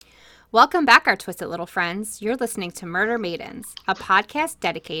Welcome back, our twisted little friends. You're listening to Murder Maidens, a podcast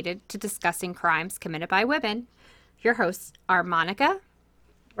dedicated to discussing crimes committed by women. Your hosts are Monica,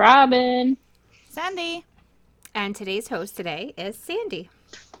 Robin. Sandy. and today's host today is Sandy.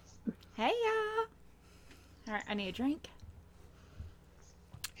 Hey, y'all. All right, I need a drink.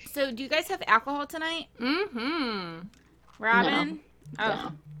 So, do you guys have alcohol tonight? Mm-hmm. Robin? No.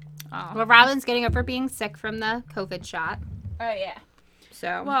 Oh. Oh. Well, Robin's getting over being sick from the COVID shot. Oh, yeah.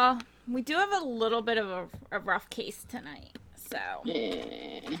 So, Well, we do have a little bit of a rough case tonight. So,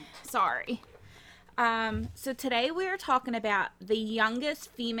 sorry. So today we are talking about the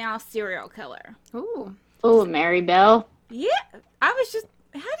youngest female serial killer. ooh. Oh, Mary Bell. Yeah, I was just,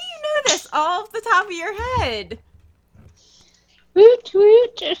 how do you know this all off the top of your head? Woot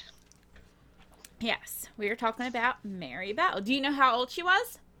woot. Yes, we are talking about Mary Bell. Do you know how old she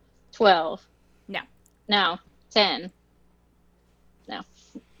was? 12. No. No. 10. No.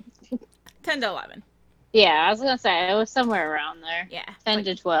 10 to 11. Yeah, I was going to say it was somewhere around there. Yeah. 10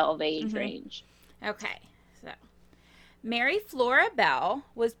 to 12 age range. Okay, so Mary Flora Bell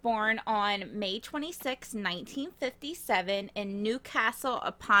was born on May 26, 1957 in Newcastle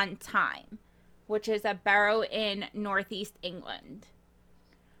upon Tyne, which is a borough in northeast England.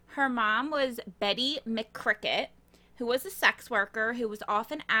 Her mom was Betty McCricket, who was a sex worker who was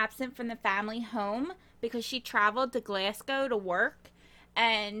often absent from the family home because she traveled to Glasgow to work.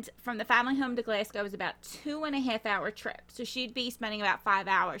 And from the family home to Glasgow was about 2.5 hour trip. So she'd be spending about 5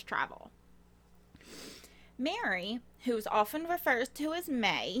 hours travel. Mary, who is often referred to as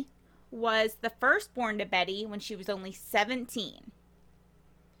May, was the firstborn to Betty when she was only 17.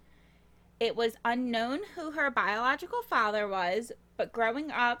 It was unknown who her biological father was, but growing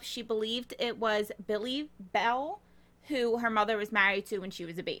up, she believed it was Billy Bell, who her mother was married to when she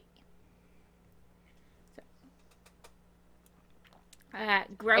was a baby.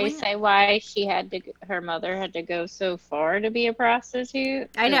 They say why her mother had to go so far to be a prostitute.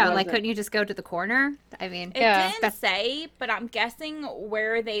 I know, like, couldn't you just go to the corner? I mean, It didn't say, but I'm guessing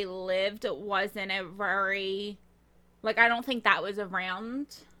where they lived wasn't a very, like, I don't think that was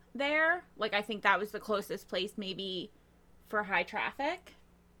around there. Like, I think that was the closest place maybe for high traffic.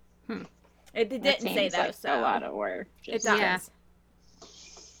 It didn't say, though, like so. a lot of work. It does. Yeah.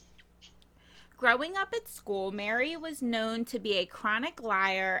 Growing up at school, Mary was known to be a chronic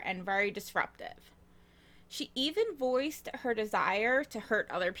liar and very disruptive. She even voiced her desire to hurt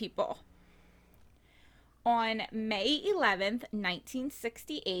other people. On May 11th,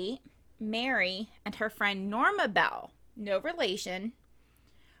 1968, Mary and her friend Norma Bell, no relation,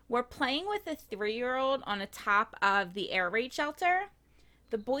 were playing with a 3-year-old on the top of the air raid shelter.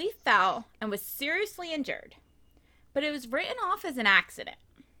 The boy fell and was seriously injured, but it was written off as an accident.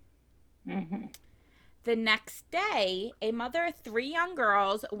 Mm-hmm. The next day, a mother of 3 young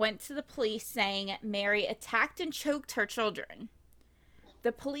girls went to the police saying Mary attacked and choked her children.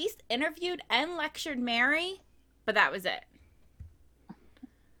 The police interviewed and lectured Mary, but that was it.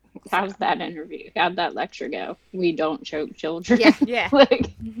 How's that interview? How'd that lecture go? We don't choke children. Yeah.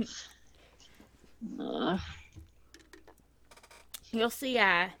 Like, You'll see,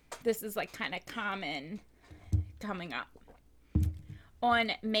 this is like kind of common coming up.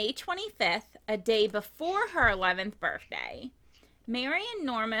 On May 25th, a day before her 11th birthday, Mary and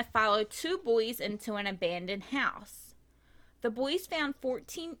Norma followed 2 boys into an abandoned house. The boys found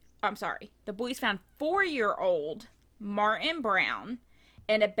 4-year-old Martin Brown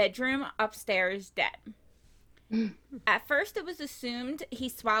in a bedroom upstairs dead. At first, it was assumed he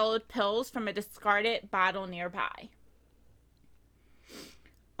swallowed pills from a discarded bottle nearby.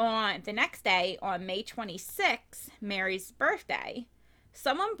 On the next day, on May 26th, Mary's birthday,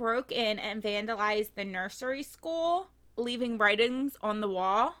 someone broke in and vandalized the nursery school, leaving writings on the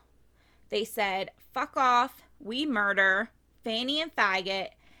wall. They said, "Fuck off, we murder, Fanny and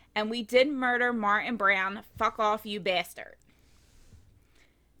faggot, and we did murder Martin Brown, fuck off, you bastard."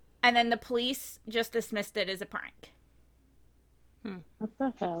 And then the police just dismissed it as a prank. what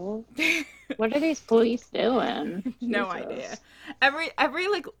the hell? What are these police doing? No Jesus. idea. Every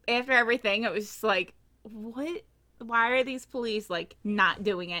like after everything, it was just like, what? Why are these police like not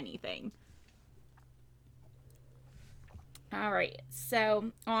doing anything? All right.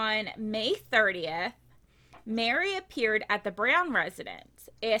 So on May 30th, Mary appeared at the Brown residence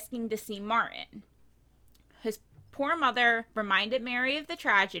asking to see Martin. His poor mother reminded Mary of the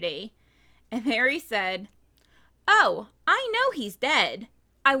tragedy, and Mary said, "Oh, I know he's dead.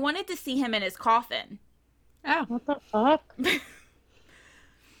 I wanted to see him in his coffin." oh, What the fuck?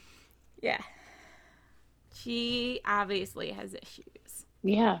 Yeah. She obviously has issues.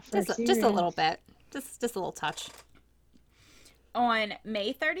 Yeah, just a little bit. Just a little touch. On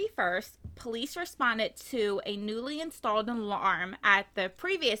May 31st, police responded to a newly installed alarm at the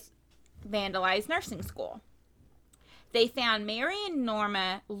previous vandalized nursing school. They found Mary and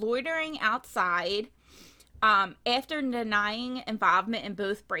Norma loitering outside. After denying involvement in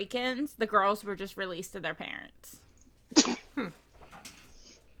both break-ins, the girls were just released to their parents.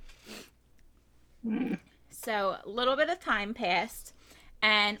 So a little bit of time passed,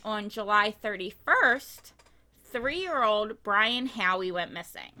 and on July 31st, 3-year-old Brian Howie went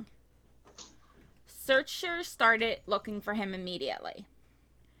missing. Searchers started looking for him immediately.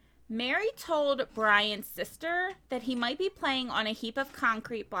 Mary told Brian's sister that he might be playing on a heap of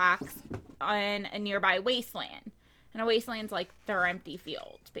concrete blocks on a nearby wasteland. And a wasteland's like their empty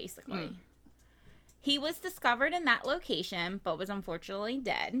fields, basically. He was discovered in that location, but was unfortunately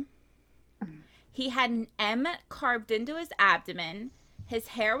dead. He had an M carved into his abdomen. His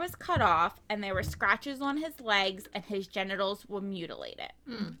hair was cut off, and there were scratches on his legs, and his genitals were mutilated.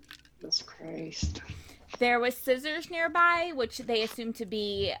 Jesus Christ. There was scissors nearby, which they assumed to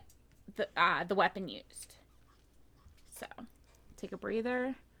be the weapon used. So, take a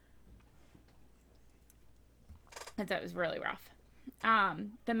breather. And that was really rough.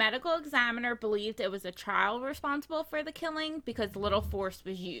 The medical examiner believed it was a child responsible for the killing because little force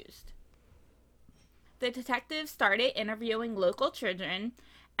was used. The detectives started interviewing local children,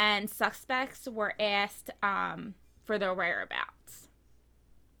 and suspects were asked for their whereabouts.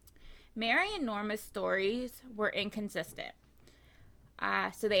 Mary and Norma's stories were inconsistent.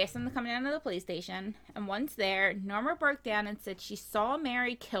 So they asked them to come down to the police station, and once there, Norma broke down and said she saw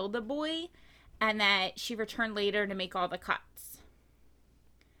Mary kill the boy and that she returned later to make all the cuts.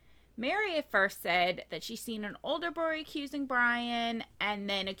 Mary at first said that she seen an older boy accusing Brian and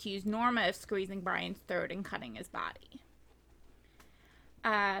then accused Norma of squeezing Brian's throat and cutting his body.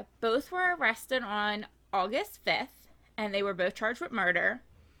 Both were arrested on August 5th, and they were both charged with murder,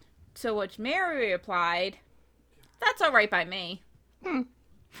 to which Mary replied, "That's all right by me." Oh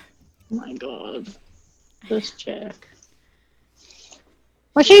my God. This chick.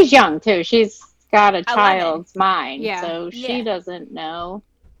 Well, she's young, too. She's got a 11. child's mind, Yeah. so she doesn't know.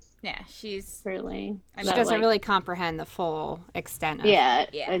 Yeah, she's... Really. She doesn't really comprehend the full extent of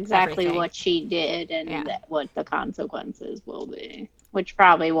exactly everything. what she did and what the consequences will be, which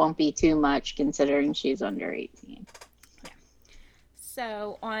probably won't be too much considering she's under 18.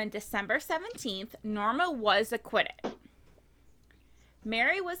 So, on December 17th, Norma was acquitted.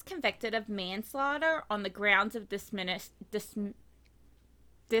 Mary was convicted of manslaughter on the grounds of diminished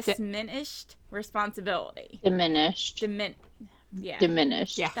responsibility. Diminished.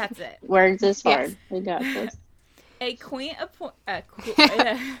 Diminished. Yeah. That's it. Words is hard. We got this. A court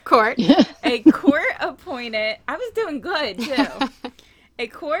Court. A court appointed. I was doing good too. A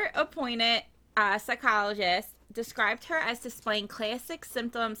court appointed psychologist described her as displaying classic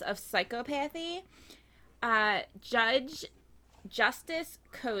symptoms of psychopathy. Judge Justice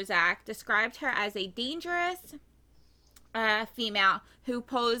Kozak described her as a dangerous female who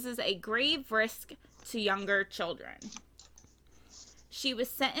poses a grave risk to younger children. She was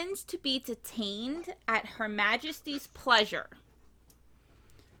sentenced to be detained at Her Majesty's pleasure.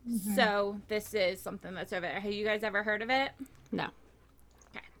 So this is something that's over there. Have you guys ever heard of it? No.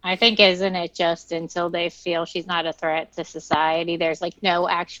 Okay. I think, isn't it just until they feel she's not a threat to society? There's like no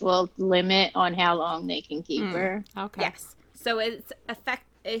actual limit on how long they can keep her. Okay. Yes. So it's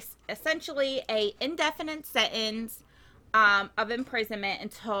essentially a indefinite sentence of imprisonment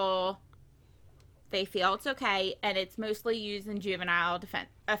until they feel it's okay, and it's mostly used in juvenile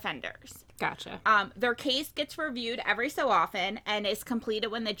offenders. Gotcha. Their case gets reviewed every so often and is completed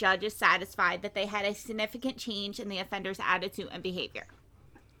when the judge is satisfied that they had a significant change in the offender's attitude and behavior.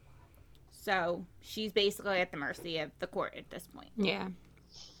 So she's basically at the mercy of the court at this point. Yeah.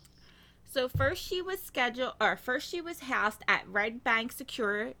 So first she was housed at Red Bank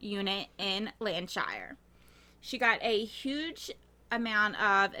Secure Unit in Lancashire. She got a huge amount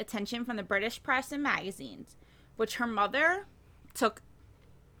of attention from the British press and magazines, which her mother took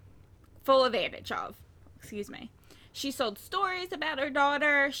full advantage of. She sold stories about her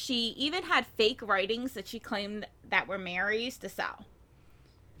daughter. She even had fake writings that she claimed that were Mary's to sell.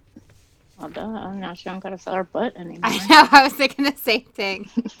 Well, duh. Now she don't gotta sell her butt anymore. I know. I was thinking the same thing.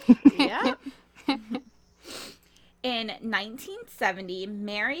 Yeah. In 1970,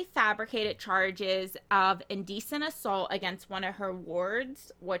 Mary fabricated charges of indecent assault against one of her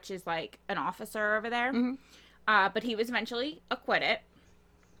wards, which is like an officer over there. But he was eventually acquitted.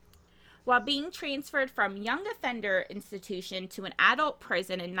 While being transferred from young offender institution to an adult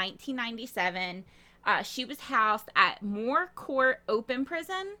prison in 1997, she was housed at Moore Court Open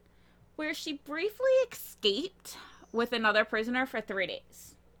Prison, where she briefly escaped with another prisoner for 3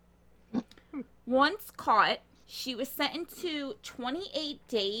 days. Once caught, she was sentenced to 28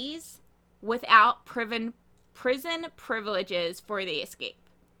 days without prison privileges for the escape.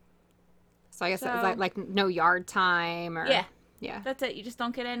 So I guess it's like no yard time or Yeah. That's it. You just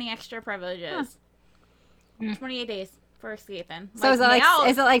don't get any extra privileges. 28 days for escaping. So is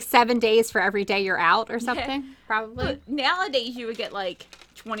it like 7 days for every day you're out or something? Probably. But nowadays you would get like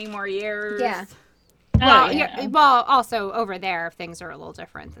 20 more years. Yeah. Oh, Well, also over there things are a little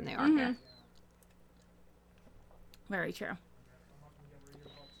different than they are here. Very true.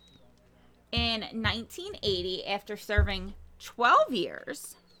 In 1980, after serving 12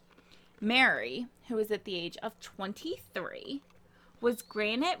 years, Mary, who was at the age of 23, was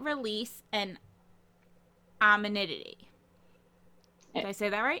granted release and anonymity. Did I say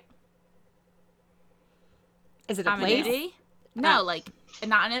that right? Is it a place? Anonymity? No, like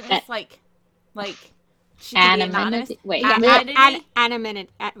anonymous, like she can be anonymous. Wait,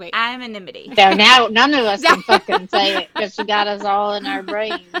 Anonymity. So now none of us can fucking say it because she got us all in our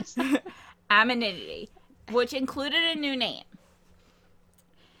brains. Anonymity, which included a new name.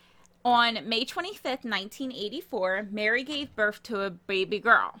 On May 25th, 1984, Mary gave birth to a baby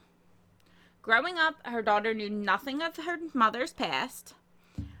girl. Growing up, her daughter knew nothing of her mother's past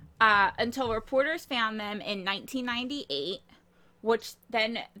until reporters found them in 1998, which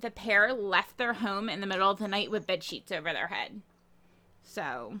then the pair left their home in the middle of the night with bed sheets over their head.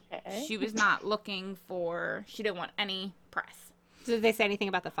 So she was not looking for, she didn't want any press. Did they say anything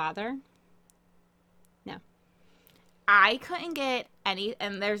about the father? No. I couldn't get any,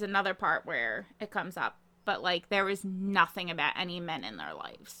 and there's another part where it comes up, but like there was nothing about any men in their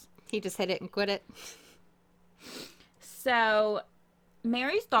lives. He just hit it and quit it. So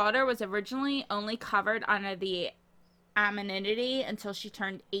Mary's daughter was originally only covered under the anonymity until she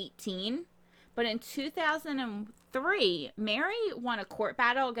turned 18. But in 2003, Mary won a court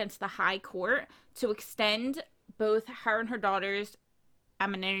battle against the High Court to extend both her and her daughter's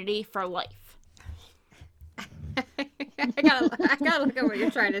anonymity for life. I gotta look at what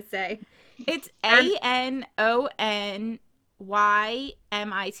you're trying to say. It's ANONYMITY. Wait,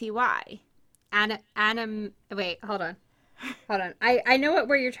 hold on. I know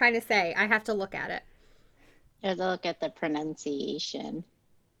where you're trying to say. I have to look at it. You have to look at the pronunciation.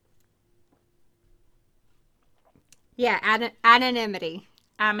 Yeah, anonymity.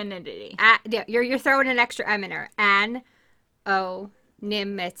 Anonymity. Yeah, you're throwing an extra M in there.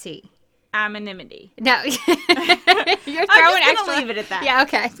 Anonymity. Anonymity. No, you're throwing I'm extra. leave it at that. Yeah,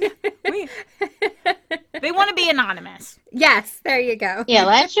 okay. They want to be anonymous. Yes, there you go. Yeah,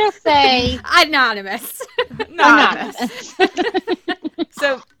 let's just say Anonymous. Anonymous.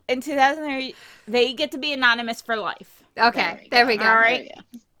 So in 2003, they get to be anonymous for life. Okay, there we go. All right.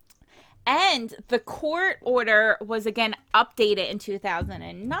 And the court order was again updated in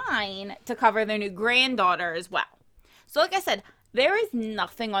 2009 to cover their new granddaughter as well. So like I said, there is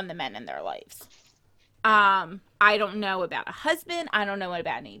nothing on the men in their lives. I don't know about a husband. I don't know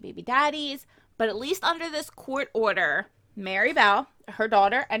about any baby daddies. But at least under this court order, Mary Bell, her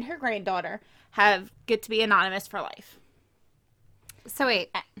daughter, and her granddaughter get to be anonymous for life. So wait.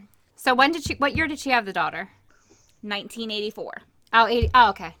 So what year did she have the daughter? 1984. Oh, 80. Oh,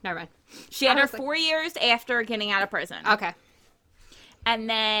 okay. Never mind. She had her 4 years after getting out of prison. Okay. And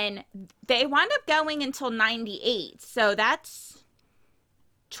then they wound up going until 98. So that's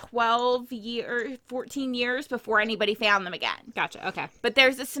 14 years before anybody found them again. Gotcha. Okay. But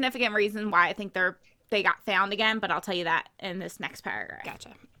there's a significant reason why I think they got found again, but I'll tell you that in this next paragraph.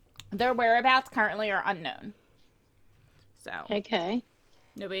 Gotcha. Their whereabouts currently are unknown. So okay.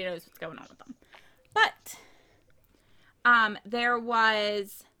 Nobody knows what's going on with them. But there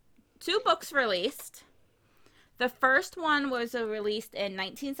was 2 books released. The first one was released in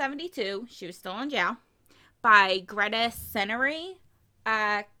 1972. She was still in jail. By Greta Senery,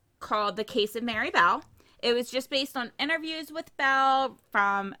 called The Case of Mary Bell. It was just based on interviews with Bell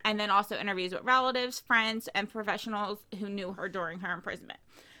and then also interviews with relatives, friends, and professionals who knew her during her imprisonment.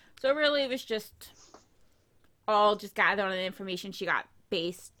 So really it was just all just gathered on the information she got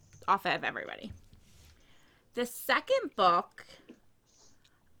based off of everybody. The second book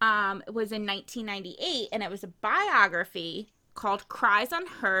was in 1998, and it was a biography called Cries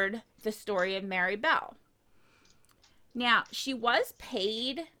Unheard, The Story of Mary Bell. Now, she was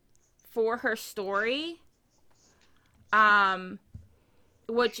paid for her story,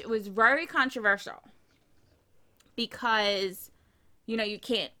 which was very controversial because, you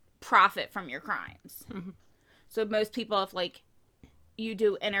can't profit from your crimes. Mm-hmm. So most people, if, you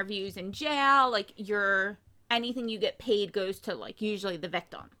do interviews in jail, anything you get paid goes to, usually the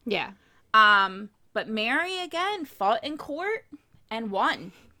victim. Yeah. But Mary, again, fought in court and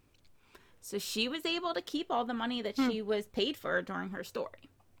won. So she was able to keep all the money that she was paid for during her story.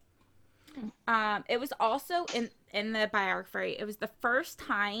 It was also in the biography, it was the first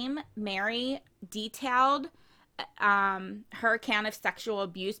time Mary detailed her account of sexual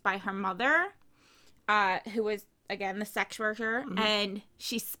abuse by her mother, who was, again, the sex worker, and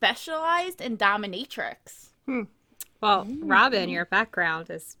she specialized in dominatrix. Well, Robin, your background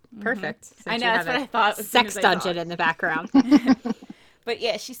is perfect. Since I know, you that's have what a I thought. As soon Sex as I saw dungeon it. in the background. But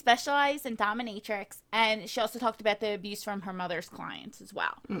yeah, she specialized in dominatrix, and she also talked about the abuse from her mother's clients as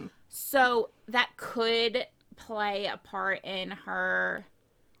well. So that could play a part in her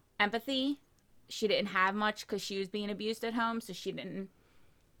empathy. She didn't have much because she was being abused at home, so she didn't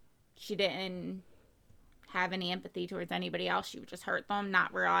have any empathy towards anybody else. She would just hurt them,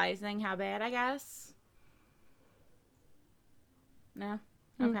 not realizing how bad, I guess. No?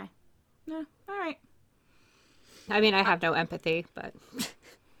 Okay. No. All right. I mean, I have no empathy, but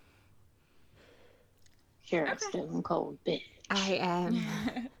Sure, it's stone cold bitch. I am.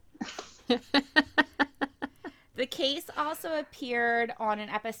 The case also appeared on an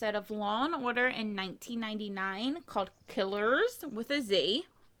episode of Law & Order in 1999 called Killers with a Z,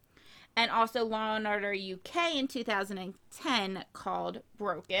 and also Law & Order UK in 2010 called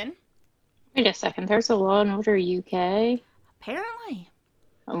Broken. Wait a second, there's a Law and Order UK? Apparently.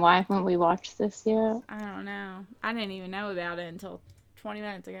 And why haven't we watched this yet? I don't know. I didn't even know about it until 20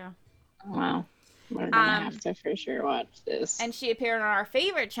 minutes ago. Wow. We're gonna have to for sure watch this. And she appeared on our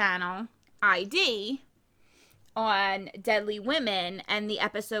favorite channel, ID, on Deadly Women, and the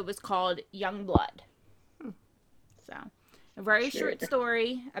episode was called Young Blood. So, a very short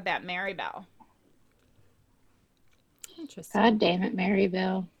story about Mary Bell. Interesting. God damn it, Mary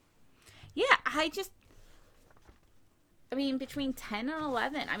Bell. Yeah, I mean, between 10 and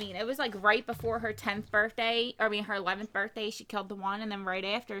 11, I mean, it was like right before her 10th birthday, her 11th birthday, she killed the one, and then right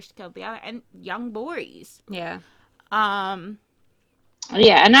after, she killed the other, and young boys. Yeah.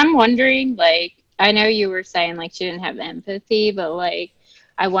 Yeah, and I'm wondering, like, I know you were saying, like, she didn't have empathy, but, like,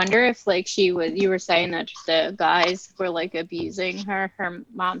 I wonder if, like, you were saying that the guys were, like, abusing her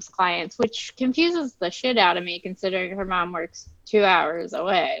mom's clients, which confuses the shit out of me, considering her mom works 2 hours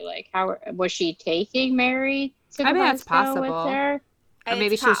away. Like, how was she taking Mary to the I mean, that's hospital possible. with her? Or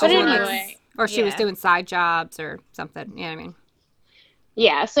maybe she was But just anyway, or she was yeah. doing side jobs or something. You know what I mean?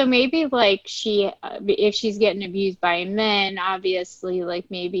 yeah, so maybe like if she's getting abused by men, obviously, like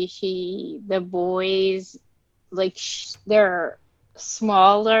maybe the boys, like they're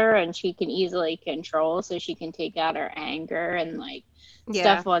smaller and she can easily control, so she can take out her anger and like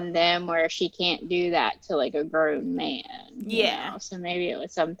stuff on them where she can't do that to like a grown man. Yeah. You know? So maybe it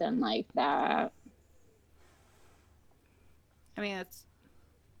was something like that. I mean, that's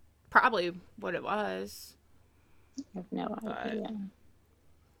probably what it was. I have no idea.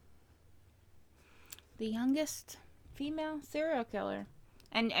 The youngest female serial killer.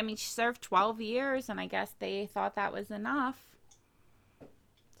 And, I mean, she served 12 years, and I guess they thought that was enough.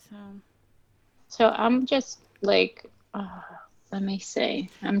 So I'm just like, let me see.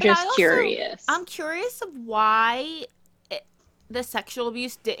 I'm just curious. I'm curious of why the sexual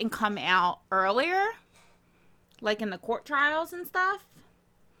abuse didn't come out earlier, like in the court trials and stuff.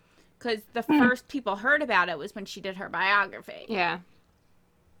 Because the first people heard about it was when she did her biography. Yeah.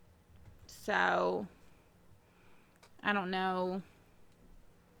 So, I don't know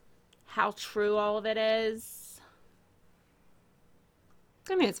how true all of it is.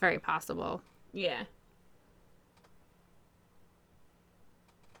 I mean, it's very possible. Yeah.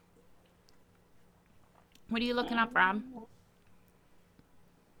 What are you looking up, Rob?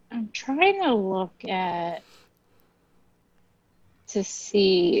 I'm trying to look to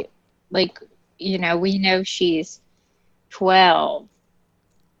see, like, you know, we know she's 12.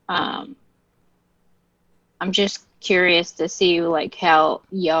 I'm just curious to see, like, how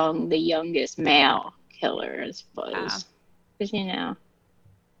young the youngest male killer was. Because, you know.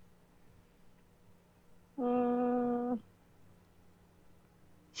 Oh,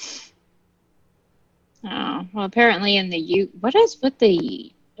 well, apparently in the what is with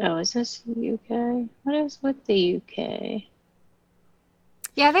the, is this UK? What is with the UK?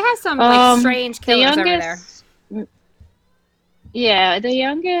 Yeah, they have some like strange killers over there. Yeah, the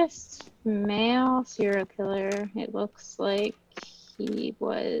youngest male serial killer, it looks like he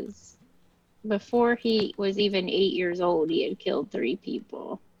was, before he was even 8 years old, he had killed 3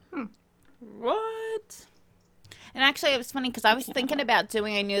 people. What? And actually, it was funny because I was thinking about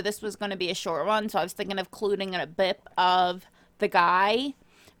doing, I knew this was going to be a short one, so I was thinking of including a bit of the guy,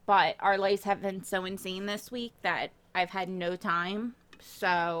 but our lives have been so insane this week that I've had no time.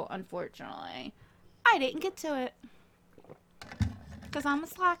 So, unfortunately, I didn't get to it. Because I'm a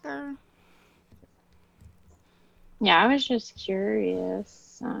slacker. Yeah, I was just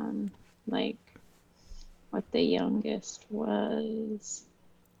curious, like what the youngest was.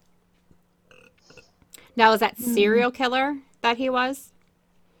 Now, is that serial killer that he was?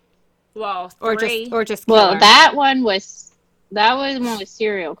 Well, Or three. just killer? Well, that one was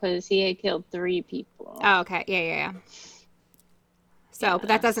serial because he had killed 3 people. Oh, okay. Yeah. So, Yeah, but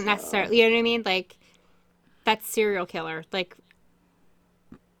that doesn't necessarily, you know what I mean? Like, that's serial killer. Like,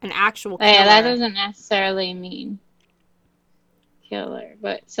 an actual killer. Yeah, that doesn't necessarily mean killer.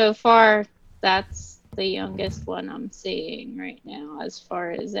 But so far, that's the youngest one I'm seeing right now as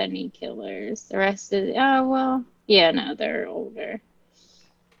far as any killers. The rest is, oh, well, yeah, no, they're older.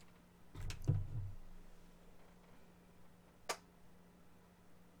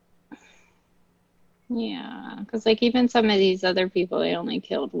 Yeah, because like even some of these other people, they only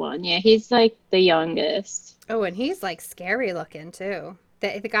killed 1. Yeah, he's like the youngest. Oh, and he's like scary looking too.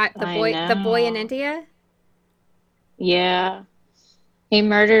 The guy, the I boy in know. India. Yeah. He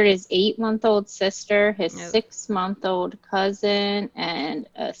murdered his 8-month-old sister, his Nope. 6-month-old cousin, and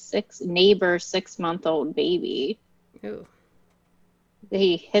a 6-month-old baby. Ooh.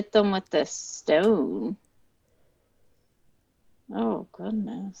 He hit them with the stone. Oh,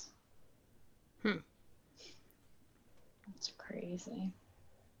 goodness. That's crazy.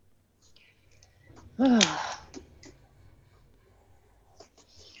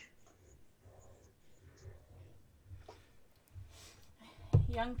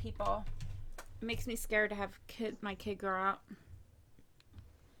 Young people. It makes me scared to have my kid grow up.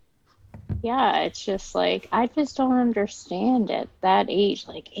 Yeah, it's just like, I just don't understand at that age,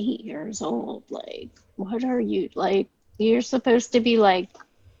 like 8 years old. Like, what are you, like, you're supposed to be like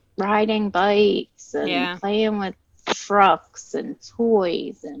riding bikes and Yeah. playing with trucks and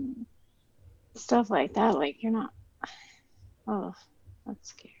toys and stuff like that. Like, you're not, oh, that's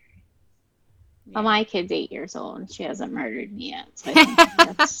scary. Well, my kid's 8 years old and she hasn't murdered me yet. So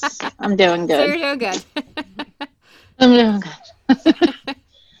I think I'm doing So good. you're doing good. I'm doing good.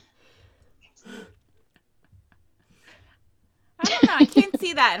 I don't know. I can't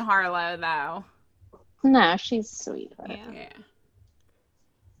see that in Harlow, though. No, she's sweet. Yeah.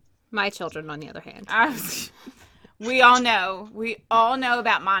 My children, on the other hand. We all know. We all know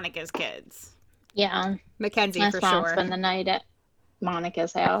about Monica's kids. Yeah. Mackenzie, My for mom sure. spend the night at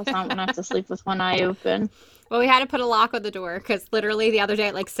Monica's house. I'm gonna have to sleep with one eye open. Well, we had to put a lock on the door because literally the other day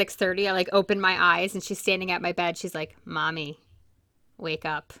at like 6:30, I like opened my eyes and she's standing at my bed. She's like, "Mommy, wake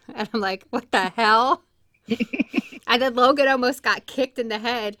up!" And I'm like, "What the hell?" And then Logan almost got kicked in the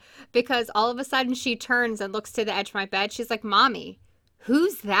head because all of a sudden she turns and looks to the edge of my bed. She's like, "Mommy,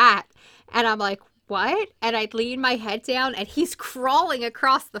 who's that?" And I'm like, "What?" And I lean my head down and he's crawling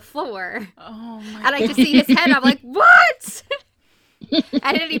across the floor. Oh my And I just see his head. I'm like, "What?"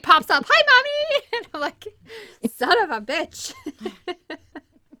 And then he pops up, "Hi, Mommy!" And I'm like, "Son of a bitch."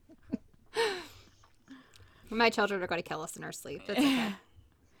 My children are going to kill us in our sleep. That's okay.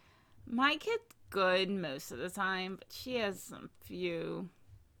 My kid's good most of the time, but she has some few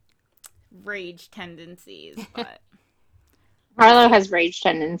rage tendencies. But Harlow has rage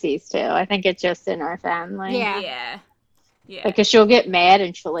tendencies too. I think it's just in our family. Yeah. yeah. Like, 'cause she'll get mad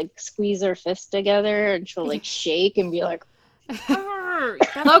and she'll like squeeze her fists together and she'll like shake and be like,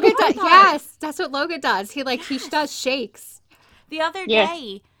 Logan does. Yes, that's what Logan does. He does shakes. The other Yeah.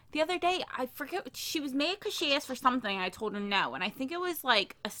 day, I forget, she was mad because she asked for something. I told her no, and I think it was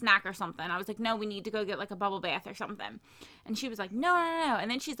like a snack or something. I was like, no, we need to go get like a bubble bath or something. And she was like, no.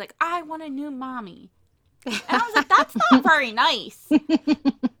 And then she's like, I want a new mommy. And I was like, that's not very nice. And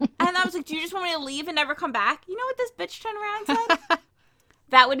I was like, do you just want me to leave and never come back? You know what this bitch turned around and said?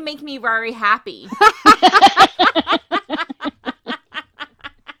 That would make me very happy.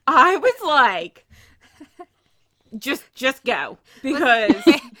 I was like, just go, because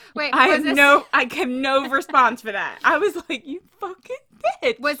Wait, I have no response for that. I was like, you fucking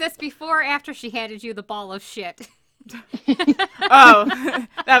bitch. Was this before or after she handed you the ball of shit? Oh,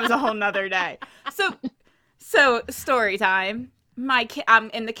 that was a whole nother day. So story time. I'm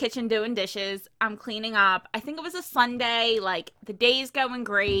in the kitchen doing dishes. I'm cleaning up. I think it was a Sunday. Like, the day's going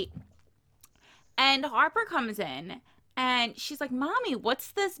great. And Harper comes in and she's like, Mommy,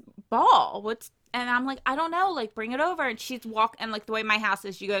 what's this ball? And I'm like, I don't know, like, bring it over. And she's and like, the way my house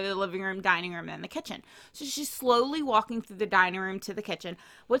is, you go to the living room, dining room, and then the kitchen. So she's slowly walking through the dining room to the kitchen.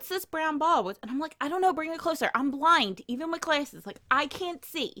 What's this brown ball? And I'm like, I don't know, bring it closer. I'm blind, even with glasses. Like, I can't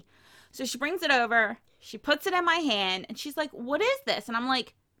see. So she brings it over, she puts it in my hand, and she's like, what is this? And I'm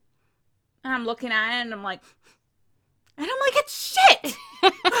like, and I'm looking at it, and I'm like, it's shit.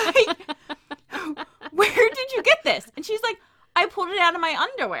 Like, where did you get this? And she's like, I pulled it out of my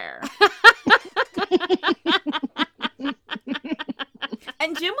underwear.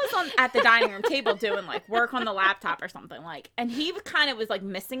 And Jim was at the dining room table doing like work on the laptop or something and he kind of was like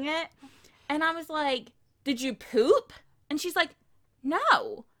missing it. And I was like, did you poop? And she's like,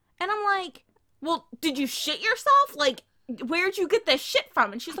 no. And I'm like, well, did you shit yourself? Like, where'd you get this shit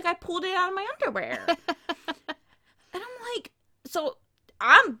from? And she's like, I pulled it out of my underwear. And I'm like, so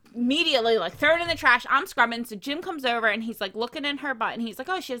I'm immediately like throwing it in the trash. I'm scrubbing. So Jim comes over and he's like looking in her butt and he's like,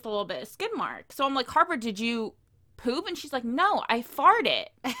 oh, she has a little bit of skid mark. So I'm like, Harper, did you poop? And she's like, no, I farted.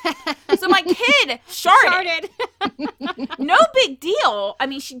 So my kid sharted. No big deal. I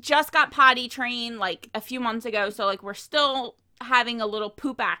mean, she just got potty trained like a few months ago. So like we're still having a little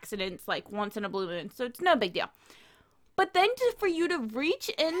poop accidents like once in a blue moon. So it's no big deal. But then for you to reach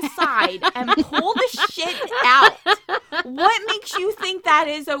inside and pull the shit out, what makes you think that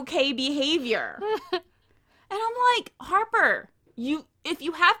is okay behavior? And I'm like, Harper, if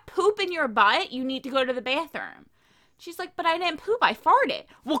you have poop in your butt, you need to go to the bathroom. She's like, but I didn't poop, I farted.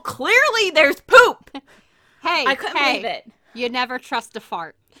 Well, clearly there's poop. Hey, I couldn't believe it. You never trust a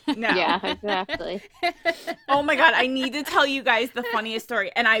fart. No. Yeah, exactly. Oh my God, I need to tell you guys the funniest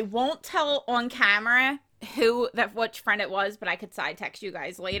story. And I won't tell on camera which friend it was, but I could side text you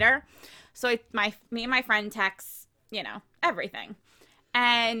guys later. So me and my friend text, everything.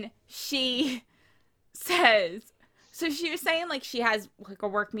 And she says, so she was saying like she has like a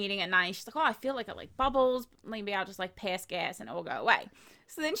work meeting at 9. She's like, oh, I feel like it like bubbles. Maybe I'll just like pass gas and it will go away.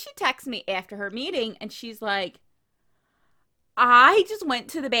 So then she texts me after her meeting and she's like, I just went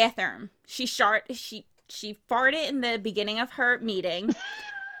to the bathroom. She farted in the beginning of her meeting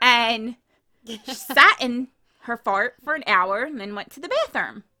and she sat in her fart for an hour and then went to the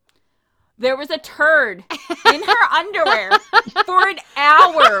bathroom. There was a turd in her underwear for an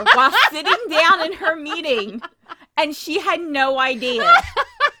hour while sitting down in her meeting, and she had no idea.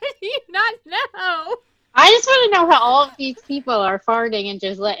 Do you not know? I just want to know how all of these people are farting and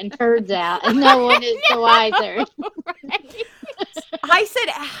just letting turds out, and no one is the wiser. Right? I said,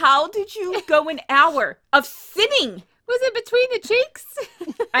 how did you go an hour of sitting? Was it between the cheeks?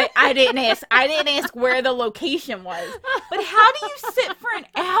 I didn't ask. I didn't ask where the location was. But how do you sit for an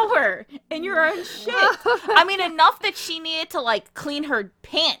hour in your own shit? I mean, enough that she needed to like clean her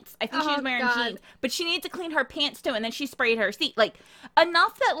pants. I think she was wearing jeans, but she needed to clean her pants too, and then she sprayed her seat. Like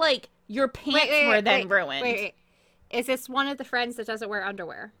enough that like your pants were then ruined. Wait. Is this one of the friends that doesn't wear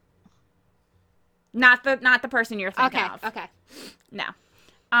underwear? Not the person you're thinking of. Okay. No.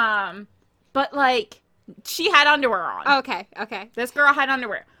 But like she had underwear on. Okay. This girl had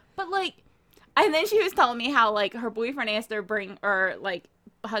underwear. But like, and then she was telling me how like her boyfriend asked her or like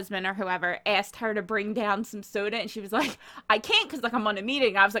husband or whoever asked her to bring down some soda, and she was like, I can't because like I'm on a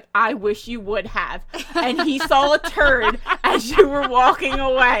meeting. I was like, I wish you would have. And he saw a turd as you were walking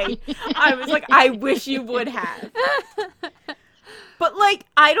away. I was like, I wish you would have. But like,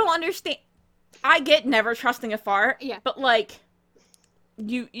 I don't understand. I get never trusting a fart. Yeah. But like,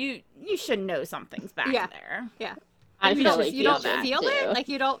 you should know something's back there. Yeah. I You feel don't like feel too. it? Like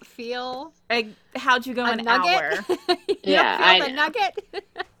you don't feel Like, how'd you go a an nugget? hour? You Yeah, don't feel the nugget?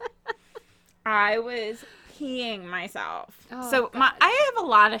 I was peeing myself. Oh, so God. I have a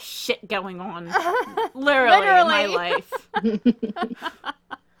lot of shit going on, literally. In my life.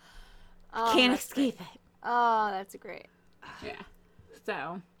 Oh, Can't that's escape great. it. Oh, that's great. Yeah.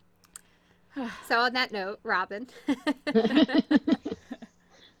 So. So on that note, Robin.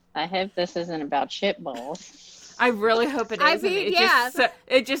 I hope this isn't about shit balls. I really hope it I isn't. mean,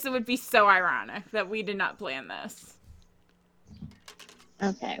 It would be so ironic that we did not plan this.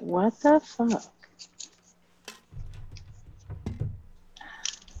 Okay, what the fuck?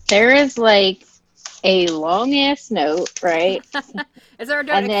 There is like a long ass note, right? Is there a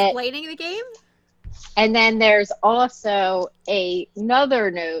note And then- explaining the game? And then there's also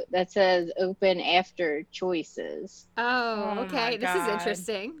another note that says open after choices. Oh, Oh okay. my This is God.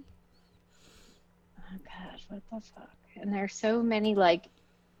 interesting. Oh gosh, what the fuck? And there's so many like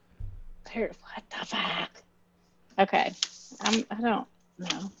what the fuck? Okay. I don't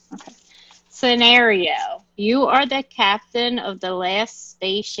know. Okay. Scenario. You are the captain of the last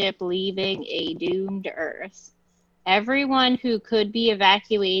spaceship leaving a doomed Earth. Everyone who could be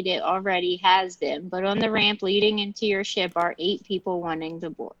evacuated already has been, but on the ramp leading into your ship are 8 people wanting to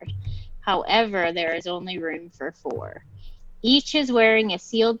board. However, there is only room for 4. Each is wearing a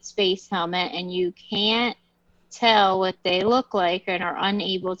sealed space helmet, and you can't tell what they look like and are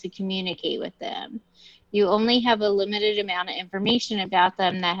unable to communicate with them. You only have a limited amount of information about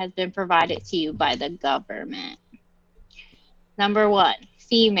them that has been provided to you by the government. Number 1.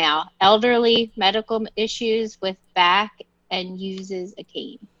 female, elderly, medical issues with back and uses a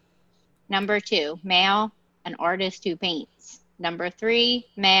cane. Number 2, male, an artist who paints. Number 3,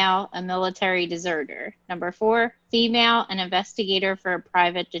 male, a military deserter. Number 4, female, an investigator for a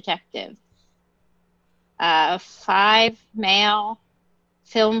private detective. 5, male,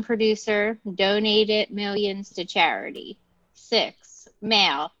 film producer, donated millions to charity. 6,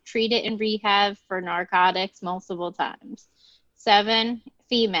 male, treated in rehab for narcotics multiple times. 7,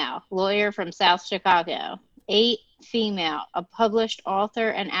 female, lawyer from South Chicago. 8, female, a published author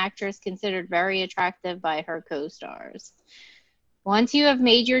and actress considered very attractive by her co-stars. Once you have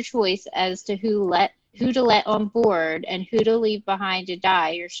made your choice as to who to let on board and who to leave behind to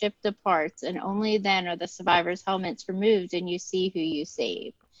die, your ship departs, and only then are the survivors' helmets removed and you see who you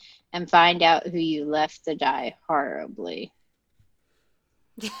saved and find out who you left to die horribly.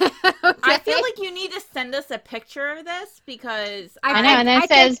 I feel like you need to send us a picture of this because I know, and it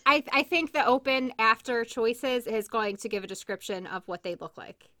says... I think the open after choices is going to give a description of what they look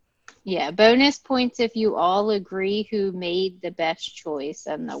like. Yeah, bonus points if you all agree who made the best choice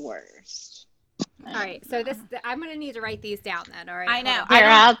and the worst. All right, so I'm going to need to write these down then, all right? I know.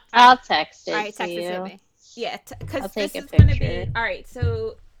 Here, I'll text it. All right, text to it you. to me. Yeah, because take this a is going to picture. be all right.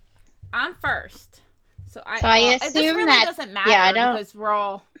 So I'm first. So I assume this really that doesn't matter I don't. because we're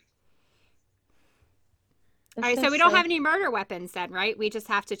all. All right, so we don't have any murder weapons then, right? We just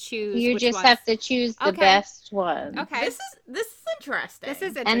have to choose. You which just ones. have to choose the Okay. best one. Okay. This is interesting. This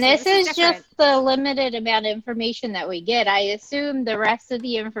is interesting. And this is different. just the limited amount of information that we get. I assume the rest of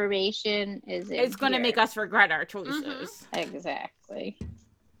the information is It's going to make us regret our choices. Exactly.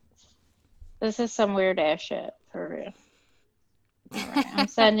 This is some weird ass shit, for real. All right, I'm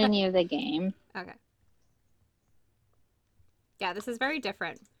sending you the game. Okay. Yeah, this is very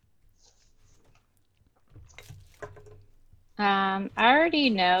different. I already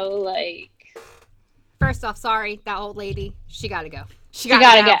know, like... First off, sorry, that old lady, she got to go. She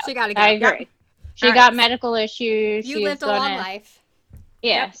gotta go. She got to go. I agree. Yep. She All got right. medical issues. You She's lived a long life.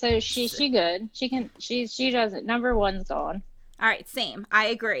 Yeah, Yep. so she good. She doesn't. Number one's gone. All right, same. I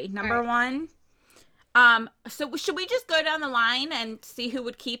agree. Number right. one. So should we just go down the line and see who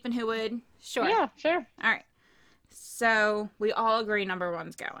would keep and who would? Sure. Yeah, sure. All right. So we all agree number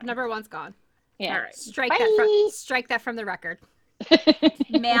one's going. Number one's gone. Yeah. All right. Strike Bye. that from the record.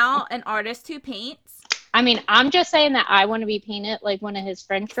 Male, an artist who paints. I mean, I'm just saying that I want to be painted like one of his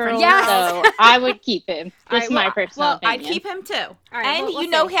French girls, Yes. so I would keep him. All Just right, my personal Well, opinion. I'd keep him too. All right, and we'll you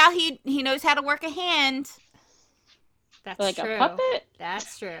know see. how he knows how to work a hand. That's like true. a puppet.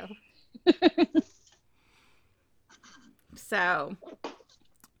 That's true. So,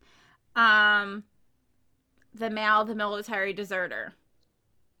 the male, the military deserter.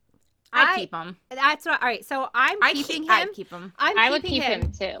 I'd keep him. That's what. All right, so I'm keeping him. I'd keep him. I would keep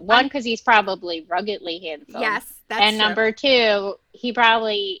him too. One, because he's probably ruggedly handsome. Yes, that's and true. number two, he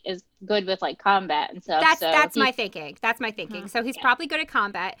probably is good with like combat and stuff. That's my thinking. That's my thinking. So he's probably good at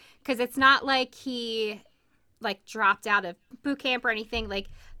combat because it's not like he like dropped out of boot camp or anything. Like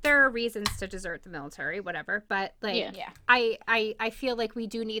there are reasons to desert the military, whatever. But like, Yeah. I feel like we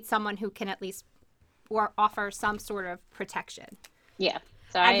do need someone who can at least offer some sort of protection. Yeah.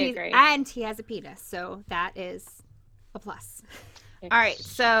 So I agree. And he has a penis, so that is a plus. All right,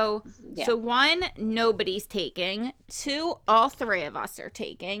 so one, nobody's taking. Two, all three of us are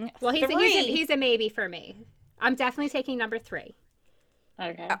taking. Well, Three, he's a maybe for me. I'm definitely taking number 3.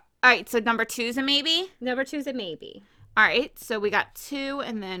 Okay. all right, so number two's a maybe. Number 2's a maybe. All right, so we got 2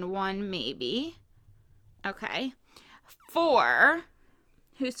 and then 1 maybe. Okay. 4.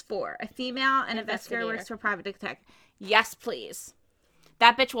 Who's 4? A female, an investigator works for a private detective. Yes, please.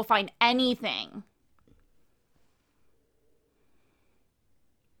 That bitch will find anything.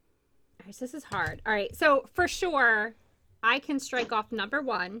 All right, so this is hard. All right, so for sure, I can strike off number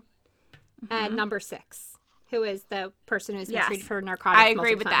 1 and number 6, who is the person who's been treated for narcotics. I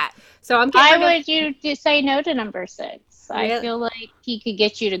agree with multiple times. that. So I'm Why getting rid would you just say no to number 6? Really? I feel like he could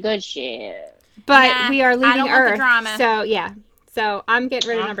get you to good shit. but Nah, we are I leaving don't want the Earth. drama. So yeah. So I'm getting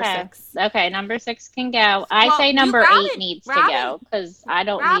rid of number 6. Okay, number 6 can go. I Well, say number Robin- 8 needs to Robin- go because I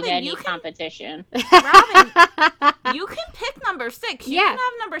don't Robin, need any you can- competition. Robin, you can pick number 6. You Yeah. can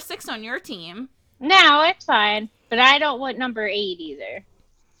have number 6 on your team. No, it's fine. But I don't want number 8 either.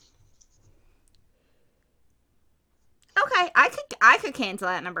 Okay, I could cancel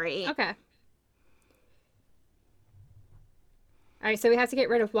that number 8. Okay. All right, so we have to get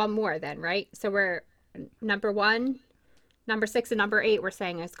rid of one more then, right? So we're number 1, number 6, and number 8 we're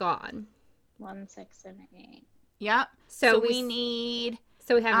saying is gone. 1, 6, and 8. Yep. So So we we need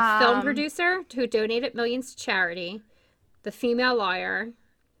So we have a film Um, producer who donated millions to charity, the female lawyer,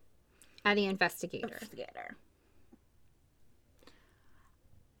 And the investigator. Investigator.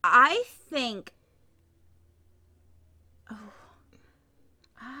 I think.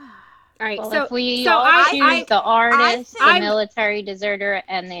 All right, Well, so if we so all choose the artist, the I'm- military deserter,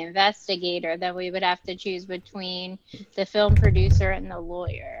 and the investigator, then we would have to choose between the film producer and the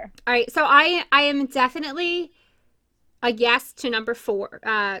lawyer. all right, so I am definitely a yes to number 4,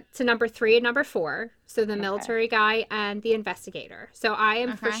 to number 3 and number 4. So the military guy and the investigator. So I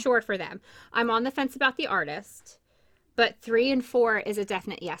am for sure for them. I'm on the fence about the artist, but 3 and 4 is a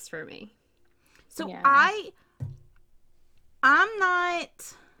definite yes for me. So Yeah. I'm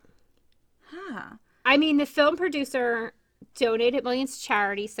not. I mean, the film producer donated millions to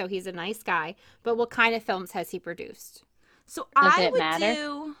charity, so he's a nice guy. But what kind of films has he produced? So Does I it would matter?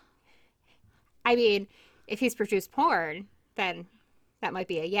 do. I mean, if he's produced porn, then that might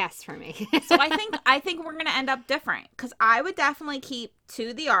be a yes for me. So I think we're gonna end up different because I would definitely keep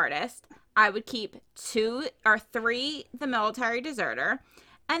 2 the artist. I would keep 2 or 3 the military deserter,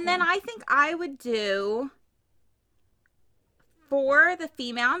 and then I think I would do 4 the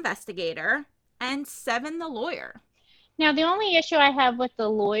female investigator and 7 the lawyer. Now, the only issue I have with the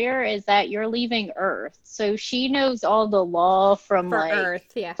lawyer is that you're leaving Earth, so she knows all the law from for like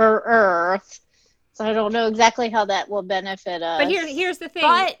Earth, yeah. for Earth. So I don't know exactly how that will benefit us. But here's the thing.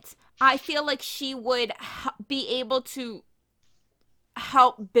 But I feel like she would be able to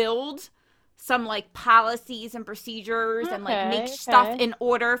help build some like policies and procedures and like make stuff in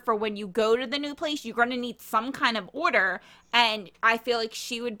order for when you go to the new place. You're going to need some kind of order, and I feel like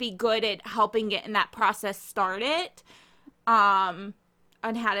she would be good at helping getting that process started, on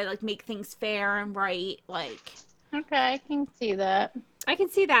how to like make things fair and right. Like, Okay, I can see that. I can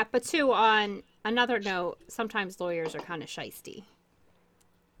see that, but too, on another note, sometimes lawyers are kind of shisty.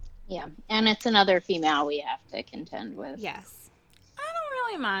 Yeah, and it's another female we have to contend with. Yes. I don't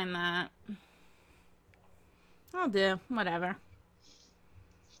really mind that. I'll do whatever.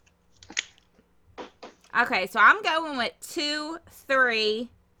 Okay, so I'm going with 2, 3.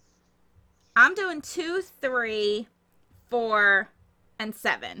 I'm doing 2, 3, 4, and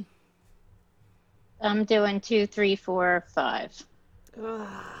 7. I'm doing 2, 3, 4, 5.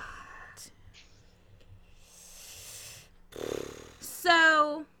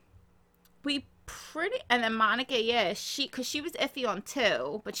 So we and then Monica, yeah, because she was iffy on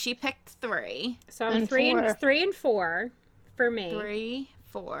 2, but she picked 3. So I'm And 3 4. and 3 and 4 for me. 3,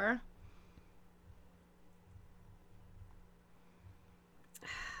 4.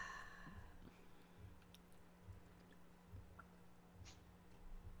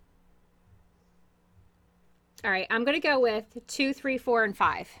 All right, I'm gonna go with 2, 3, 4, and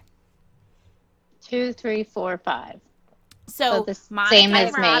 5. 2, 3, 4, 5. So the Monica same and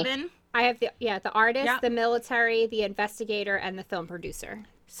as me. Robin. I have the artist, Yep. the military, the investigator, and the film producer.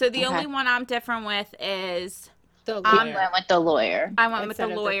 So the Okay. only one I'm different with is The We lawyer. went with the lawyer. I went with Instead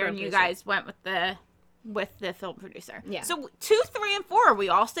the of the lawyer, film and you producer. guys went with the film producer. Yeah. So 2, 3, and 4 we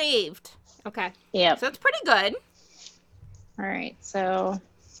all saved. Okay. Yep. So it's pretty good. All right, so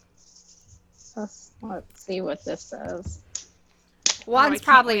let's see what this says. One's can't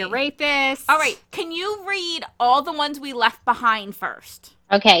probably a wait. rapist. All right, can you read all the ones we left behind first?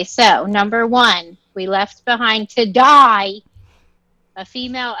 Okay, so number 1, we left behind to die a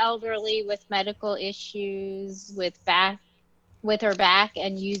female elderly with medical issues with her back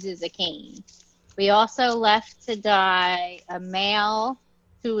and uses a cane. We also left to die a male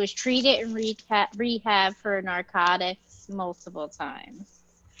who was treated in rehab for narcotics multiple times.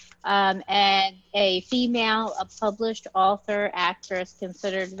 And a female, a published author, actress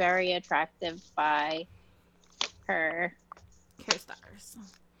considered very attractive by her. Co-stars.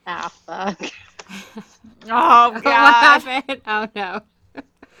 Ah, fuck. Oh, What God. happened? Oh no.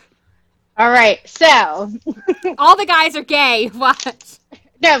 All right, so All the guys are gay. What?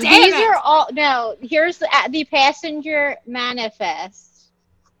 no, Damn these it. are all no. Here's the passenger manifest.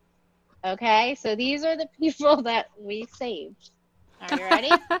 Okay, so these are the people that we saved. Are you ready?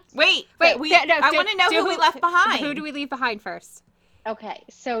 Wait, Wait, I want to know who we left behind. Who do we leave behind first? Okay,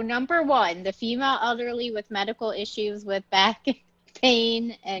 so number 1, the female elderly with medical issues with back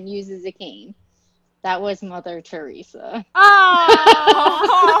pain and uses a cane. That was Mother Teresa.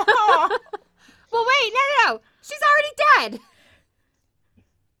 Oh. Well, wait, no. She's already dead.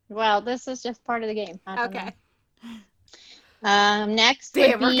 Well, this is just part of the game. I don't Okay. know. Next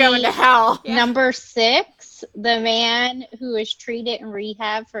Damn, would we're be going to hell. Yeah. number 6, the man who was treated in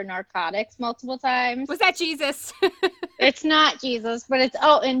rehab for narcotics multiple times. Was that Jesus? It's not Jesus, but it's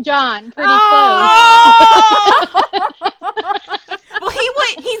and John. Pretty Oh! Well,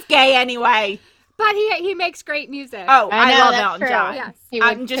 he's gay anyway. But he makes great music. Oh, I I know, love that's Elton true. John. Yes. He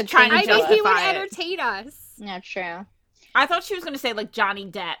I'm would just trying to continue I mean, he would justify it. entertain us. Not true. I thought she was going to say like Johnny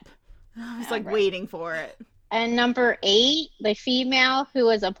Depp. I was like right. waiting for it. And number 8, the female who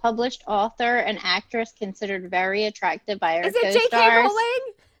was a published author and actress considered very attractive by her Is it co-stars. J.K.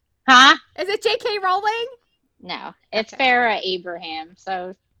 Rowling? Huh? Is it J.K. Rowling? No, it's Okay. Farrah Abraham.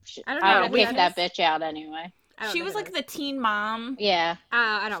 So I don't know I what would any pick of that this. bitch out anyway. I don't She know was who like that the teen mom. Yeah.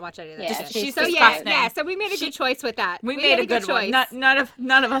 I don't watch any of that. Yeah, shit. she's So disgusting. yeah. So we made a good choice with that. We made a good one. choice.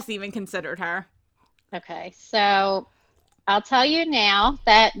 None of us even considered her. Okay, so I'll tell you now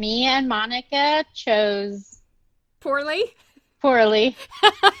that me and Monica chose Poorly. poorly.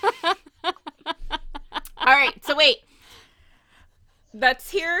 All right, so wait. Let's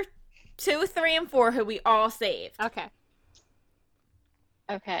hear 2, 3, and 4 who we all saved. Okay.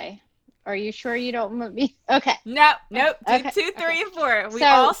 Okay. Are you sure you don't want me? Okay. Nope. Okay, 2, 3, and 4. We So,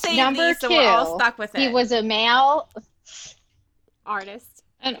 all saved number these, so we're all 2, stuck with it. He was a male, Artist.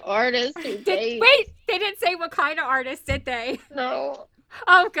 an artist who dated. Wait, they didn't say what kind of artist, did they? No.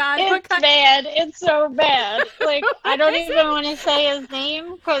 Oh God, what It's kind? bad. It's so bad. Like, I don't Is even want to say his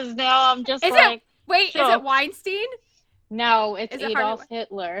name because now I'm just Is like, it? Wait, is sure. it Weinstein? no, it's Is it Adolf Harvey-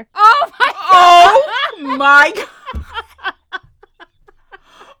 Hitler. Oh my Oh my god!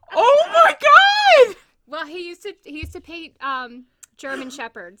 Oh my god! Well, he used to paint German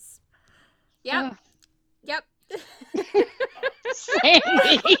shepherds. Yep. Ugh. Yep.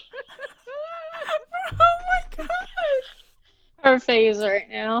 Sandy. Oh my god! Her face right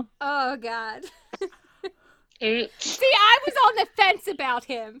now. Oh God. She See, I was on the fence about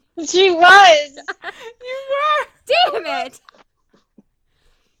him. was. You were. Damn it.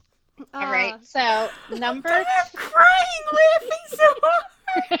 All right. So number. I'm crying, laughing so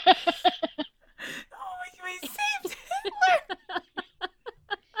hard. Oh, we saved Hitler.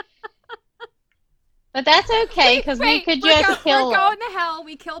 But that's okay because we Wait, could we're just kill We're him. going to hell.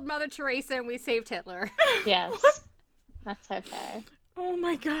 We killed Mother Teresa and we saved Hitler. Yes, that's okay. Oh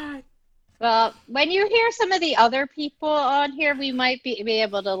my god. Well, when you hear some of the other people on here, we might be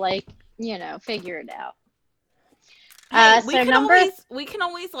able to figure it out. Hey, we can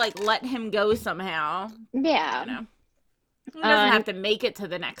always like let him go somehow. Yeah. You know, he doesn't have to make it to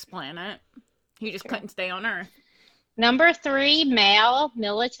the next planet. He just couldn't stay on Earth. Number 3, male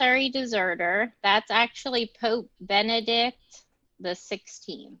military deserter. That's actually Pope Benedict the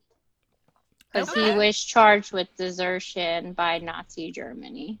 16th. Because Okay. he was charged with desertion by Nazi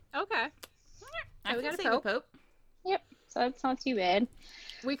Germany. Okay. I we can got a see the Pope. Yep, so that's not too bad.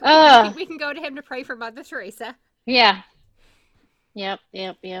 We Ugh. can go to him to pray for Mother Teresa. Yeah. Yep.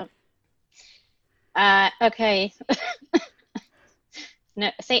 Okay. No,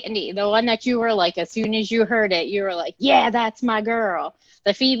 Sandy, the one that you were like, as soon as you heard it, you were like, yeah, that's my girl.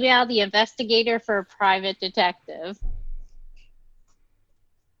 The female, the investigator for private detective.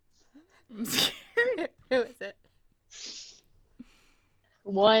 I'm scared. Who is it?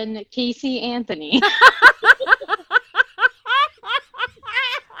 One, Casey Anthony.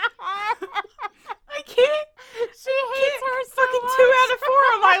 I can't. She hates her so Fucking much. 2 out of 4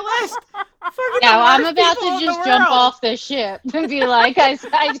 on my list. Fucking the No, I'm worst about people to in just the jump world. off the ship and be like, I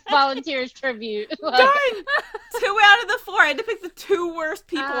volunteer as tribute. Like, Done. 2 out of the 4. I had to pick the 2 worst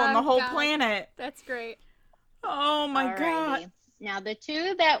people on the Oh, whole God. planet. That's great. Oh my god. alrighty. Now, the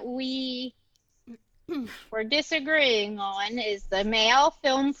 2 that we were disagreeing on is the male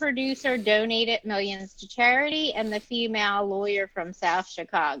film producer donated millions to charity and the female lawyer from South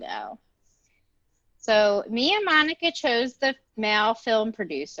Chicago. So me and Monica chose the male film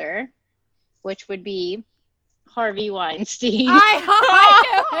producer, which would be Harvey Weinstein.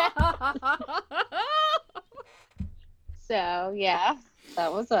 I know. So yeah,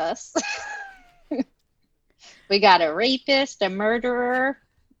 that was us. We got a rapist, a murderer,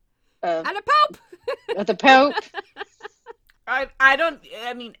 And a pope. the Pope. I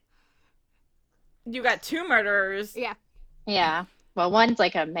mean, you got 2 murderers. Yeah. Yeah. Well, one's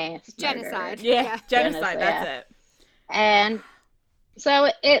like a mass Genocide. murderer. Yeah, genocide, Genocide, that's yeah. it. And so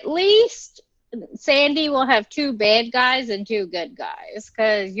at least Sandy will have 2 bad guys and 2 good guys,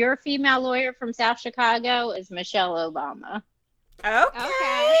 because your female lawyer from South Chicago is Michelle Obama.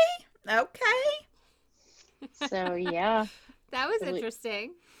 Okay. Okay. So yeah, That was Really-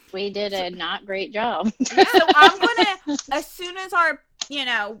 interesting. we did a not great job. So I'm gonna, as soon as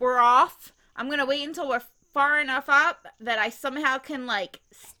we're off, I'm gonna wait until we're far enough up that I somehow can like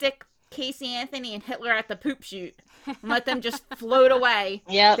stick Casey Anthony and Hitler at the poop chute and let them just float away.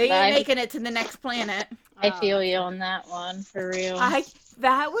 Yep, They ain't I making it to the next planet. Oh. feel you on that one for real.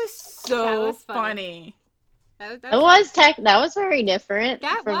 That was so That was funny. That was very different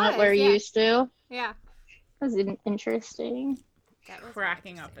That from what was, we're yeah. used to. Yeah. That was interesting. That was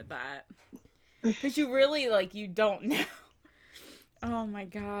Cracking up at that. Because you really, like, you don't know. Oh my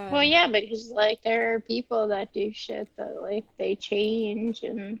god. Well, yeah, because like there are people that do shit that like they change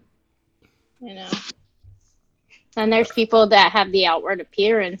and you know. And there's people that have the outward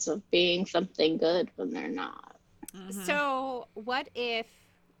appearance of being something good when they're not. Mhm. So, what if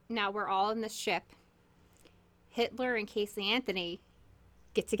now we're all in the ship? Hitler and Casey Anthony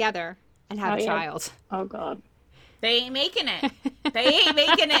get together and have Oh, a yeah. child. Oh God. They ain't making it. They ain't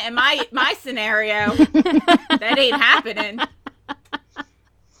making it in my scenario. That ain't happening.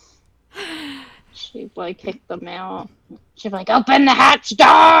 She'd like kick them out. She'd be like, open the hatch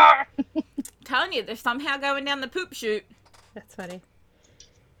door! Telling you, they're somehow going down the poop chute. That's funny.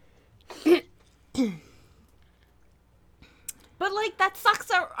 But like that sucks.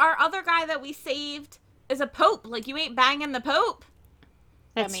 Our other guy that we saved is a pope. Like you ain't banging the pope.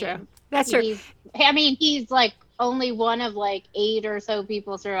 That's I true. mean, That's true. He's like only one of like 8 or so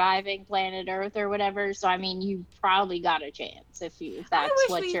people surviving planet Earth or whatever. So I mean, you probably got a chance if that's I wish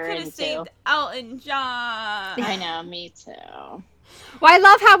what we you're could have into. saved Elton John. I know, me too. Well, I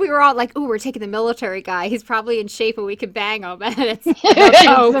love how we were all like, "Ooh, we're taking the military guy. He's probably in shape and we can bang him." And it's the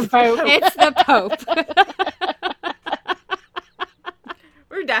Pope. It's the Pope. It's the Pope.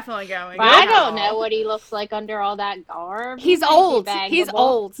 We're definitely going. But I don't know what he looks like under all that garb. He's He might be old. He's bangable.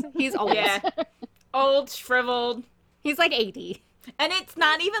 old. He's old. Yeah. Old, shriveled. He's like 80. And it's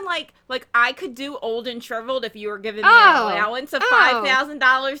not even like I could do old and shriveled if you were giving me Oh. an allowance of Oh.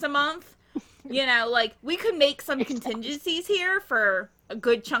 $5,000 a month. You know, like we could make some contingencies here for a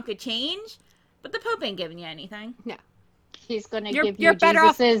good chunk of change, but the Pope ain't giving you anything. He's gonna You're give you better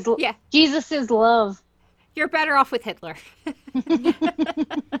off- Jesus's yeah. Jesus's love. You're better off with Hitler.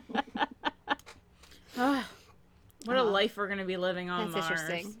 What a life we're gonna be living on That's Mars.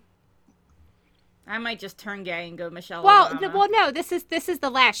 interesting. I might just turn gay and go Michelle Well, Obama. no. This is the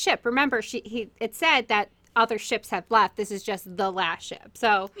last ship. Remember, it said that other ships have left. This is just the last ship.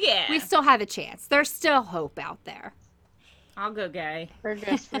 So Yeah. we still have a chance. There's still hope out there. I'll go gay. We're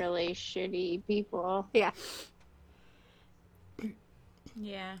just really shitty people. Yeah.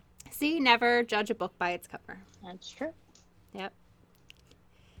 Yeah. See, never judge a book by its cover. That's true. Yep.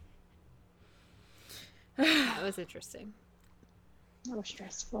 That was interesting. That was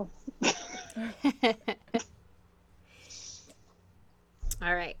stressful.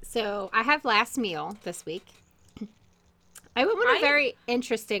 All right. So I have last meal this week. I went with a very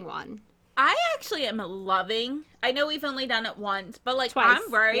interesting one. I actually am loving. I know we've only done it once, but like Twice,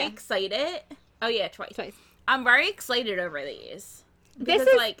 I'm very yeah. excited. Oh yeah, twice. Twice. I'm very excited over these. This Because,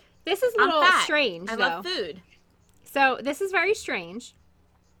 is like this is a I'm little fat. strange, I though. love food. So this is very strange.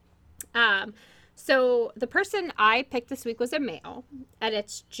 So the person I picked this week was a male, and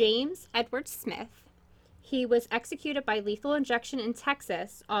it's James Edward Smith. He was executed by lethal injection in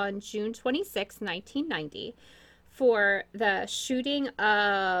Texas on June 26, 1990, for the shooting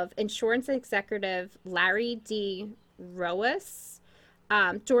of insurance executive Larry D. Roas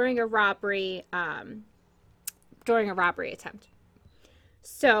during a robbery attempt.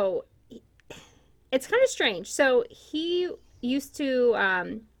 So it's kind of strange. So he used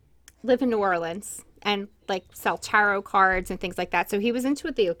to live in New Orleans and like sell tarot cards and things like that. So he was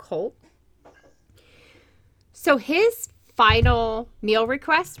into the occult. So his final meal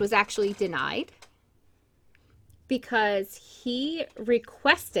request was actually denied because he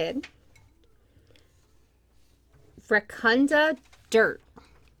requested Rakunda dirt,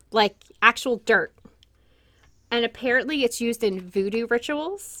 like actual dirt. And apparently it's used in voodoo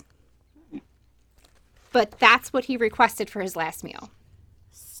rituals. But that's what he requested for his last meal.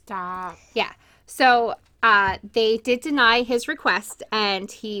 Stop. Yeah. So they did deny his request, and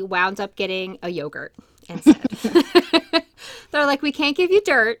he wound up getting a yogurt instead. They're like, we can't give you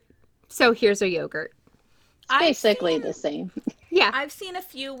dirt, so here's a yogurt. Basically the same. Yeah. I've seen a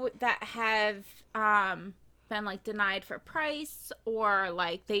few that have been like denied for price, or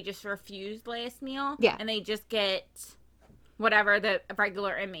like they just refused last meal. Yeah. And they just get whatever the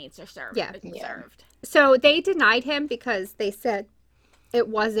regular inmates are served. Yeah. served. So they denied him because they said it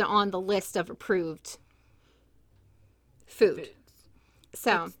wasn't on the list of approved food.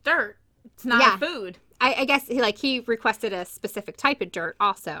 So It's dirt. It's not Yeah. food. I guess he requested a specific type of dirt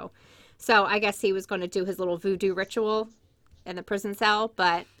also. So I guess he was going to do his little voodoo ritual in the prison cell,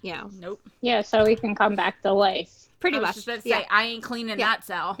 but Nope. Yeah, so we can come back to life. pretty I was much. just about to Yeah. say, I ain't cleaning Yeah. that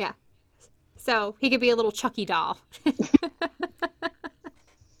cell. Yeah. So he could be a little Chucky doll.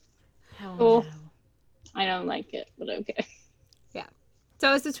 Hell Cool. no. I don't like it, but okay. So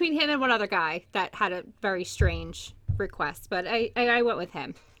it was between him and one other guy that had a very strange request, but I went with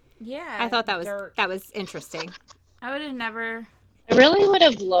him. Yeah. I thought that dirt. was interesting. I would have never. I really would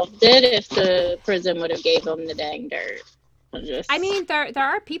have loved it if the prison would have gave him the dang dirt. I mean, there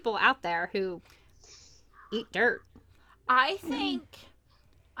are people out there who eat dirt. I think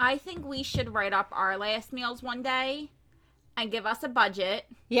we should write up our last meals one day and give us a budget.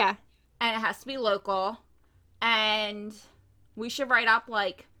 Yeah. And it has to be local. And we should write up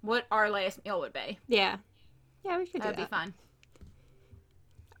like what our last meal would be. Yeah. Yeah, we could do That'd that. be fun.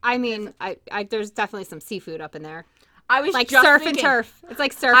 I mean, I there's definitely some seafood up in there. I was Like just surf thinking, and turf. It's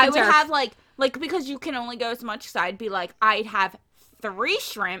like surf I and would turf. have like because you can only go so much, so I'd be like, I'd have 3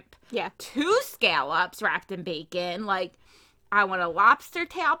 shrimp, Yeah. 2 scallops wrapped in bacon, like I want a lobster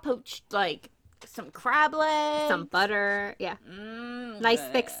tail poached, like some crab legs, Some butter. Yeah. Nice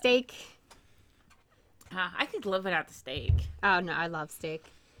thick steak. I could live without the steak. Oh, no, I love steak.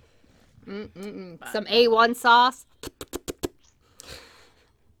 Some A1 sauce.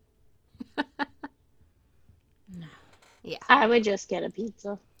 Yeah. I would just get a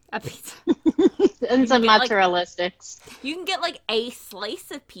pizza. A pizza. And some get, like- mozzarella sticks. You can get like a slice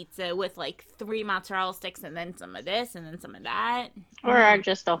of pizza with like 3 mozzarella sticks and then some of this and then some of that. Or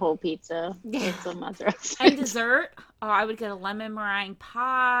just a whole pizza with some mozzarella And sticks. dessert, oh, I would get a lemon meringue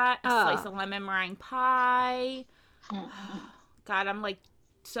pie, a slice of lemon meringue pie. God, I'm like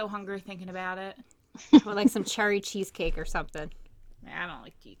so hungry thinking about it. Or like some cherry cheesecake or something. I don't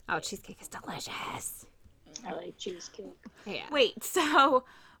like cheese. Oh, cheesecake is delicious. I like cheesecake. Yeah. Wait, so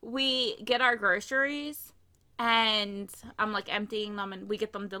we get our groceries and I'm like emptying them and we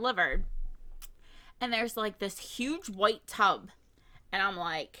get them delivered. And there's like this huge white tub. And I'm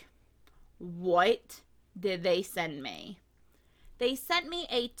like, what did they send me? They sent me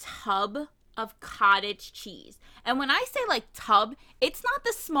a tub of cottage cheese. And when I say like tub, it's not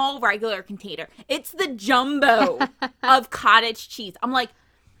the small regular container. It's the jumbo of cottage cheese. I'm like,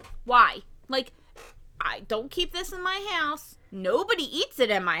 why? Like, I don't keep this in my house. Nobody eats it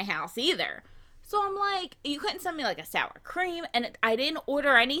in my house either. So I'm like, you couldn't send me like a sour cream. And I didn't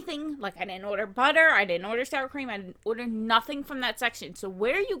order anything. Like, I didn't order butter. I didn't order sour cream. I didn't order nothing from that section. So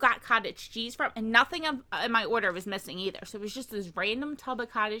where you got cottage cheese from, and nothing in my order was missing either. So it was just this random tub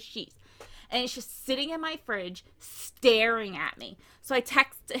of cottage cheese. And it's just sitting in my fridge, staring at me. So I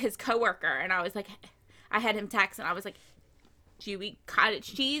texted his coworker, and I was like, I had him text, and I was like, do you eat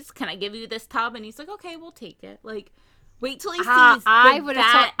cottage cheese? Can I give you this tub? And he's like, okay, we'll take it. Like, wait till he sees I would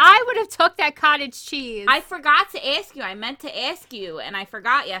have took that cottage cheese. I forgot to ask you. I meant to ask you, and I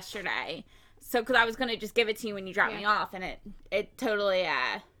forgot yesterday. So, because I was going to just give it to you when you dropped me off, and it totally,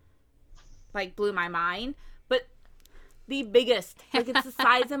 like, blew my mind. But the biggest, like, it's the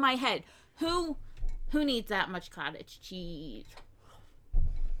size of my head. Who needs that much cottage cheese?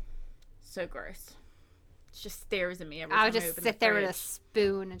 So gross. It just stares at me every time I would just open sit the there with a fridge.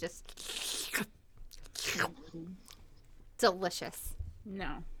 spoon and just delicious.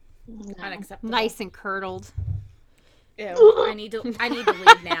 No. No. Unacceptable. Nice and curdled. Ew. I need to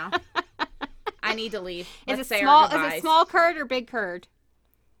leave now. I need to leave. Let's say our Is it goodbyes. small curd or big curd?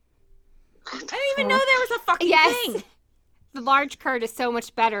 I didn't even know there was a fucking Yes. thing. The large curd is so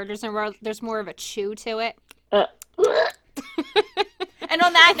much better. There's more of a chew to it. Uh, And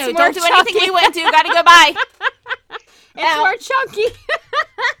on that It's note, more don't do anything chunky. we went to. Gotta go bye. It's more chunky.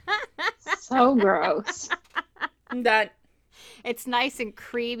 so gross. I'm done. It's nice and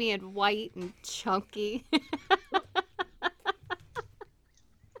creamy and white and chunky.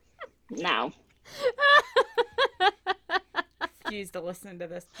 No. Refuse to listen to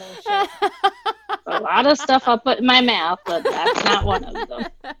this bullshit. A lot of stuff I'll put in my mouth, but that's not one of them.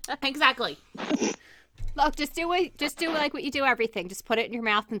 Exactly. Look, just do like what you do everything. Just put it in your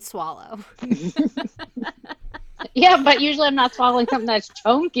mouth and swallow. Yeah, but usually I'm not swallowing something that's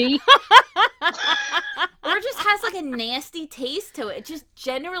chunky. Or it just has like a nasty taste to it. It just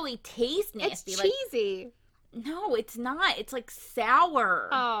generally tastes It's nasty. Like, cheesy. no, it's not. It's like sour.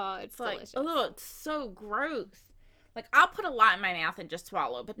 Oh, it's It's like, delicious. oh, it's so gross. Like, I'll put a lot in my mouth and just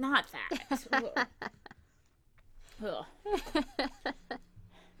swallow, but not that. Ugh. Ugh.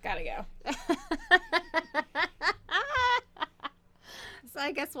 Gotta go. So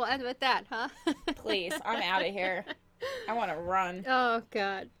I guess we'll end with that, huh? Please, I'm out of here. I want to run. Oh,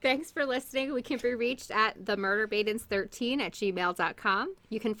 God. Thanks for listening. We can be reached at themurdermaidens13@gmail.com.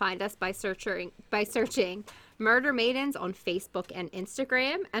 You can find us by searching Murder Maidens on Facebook and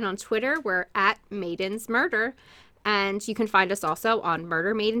Instagram. And on Twitter, we're at Maidens Murder. And you can find us also on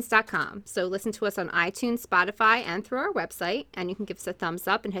murdermaidens.com. So listen to us on iTunes, Spotify, and through our website. And you can give us a thumbs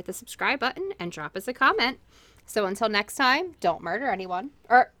up and hit the subscribe button and drop us a comment. So until next time, don't murder anyone.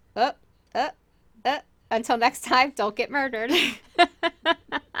 Or, until next time, don't get murdered.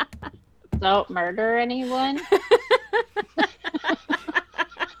 Don't murder anyone.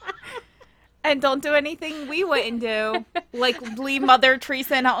 And don't do anything we wouldn't do. Like leave Mother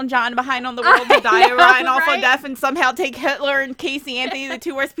Teresa and Elton John behind on the world to die of an awful death and somehow take Hitler and Casey Anthony, the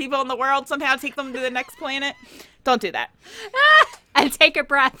two worst people in the world, somehow take them to the next planet. Don't do that. And take a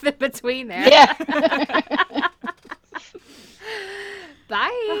breath in between there. Yeah.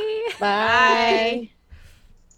 Bye. Bye.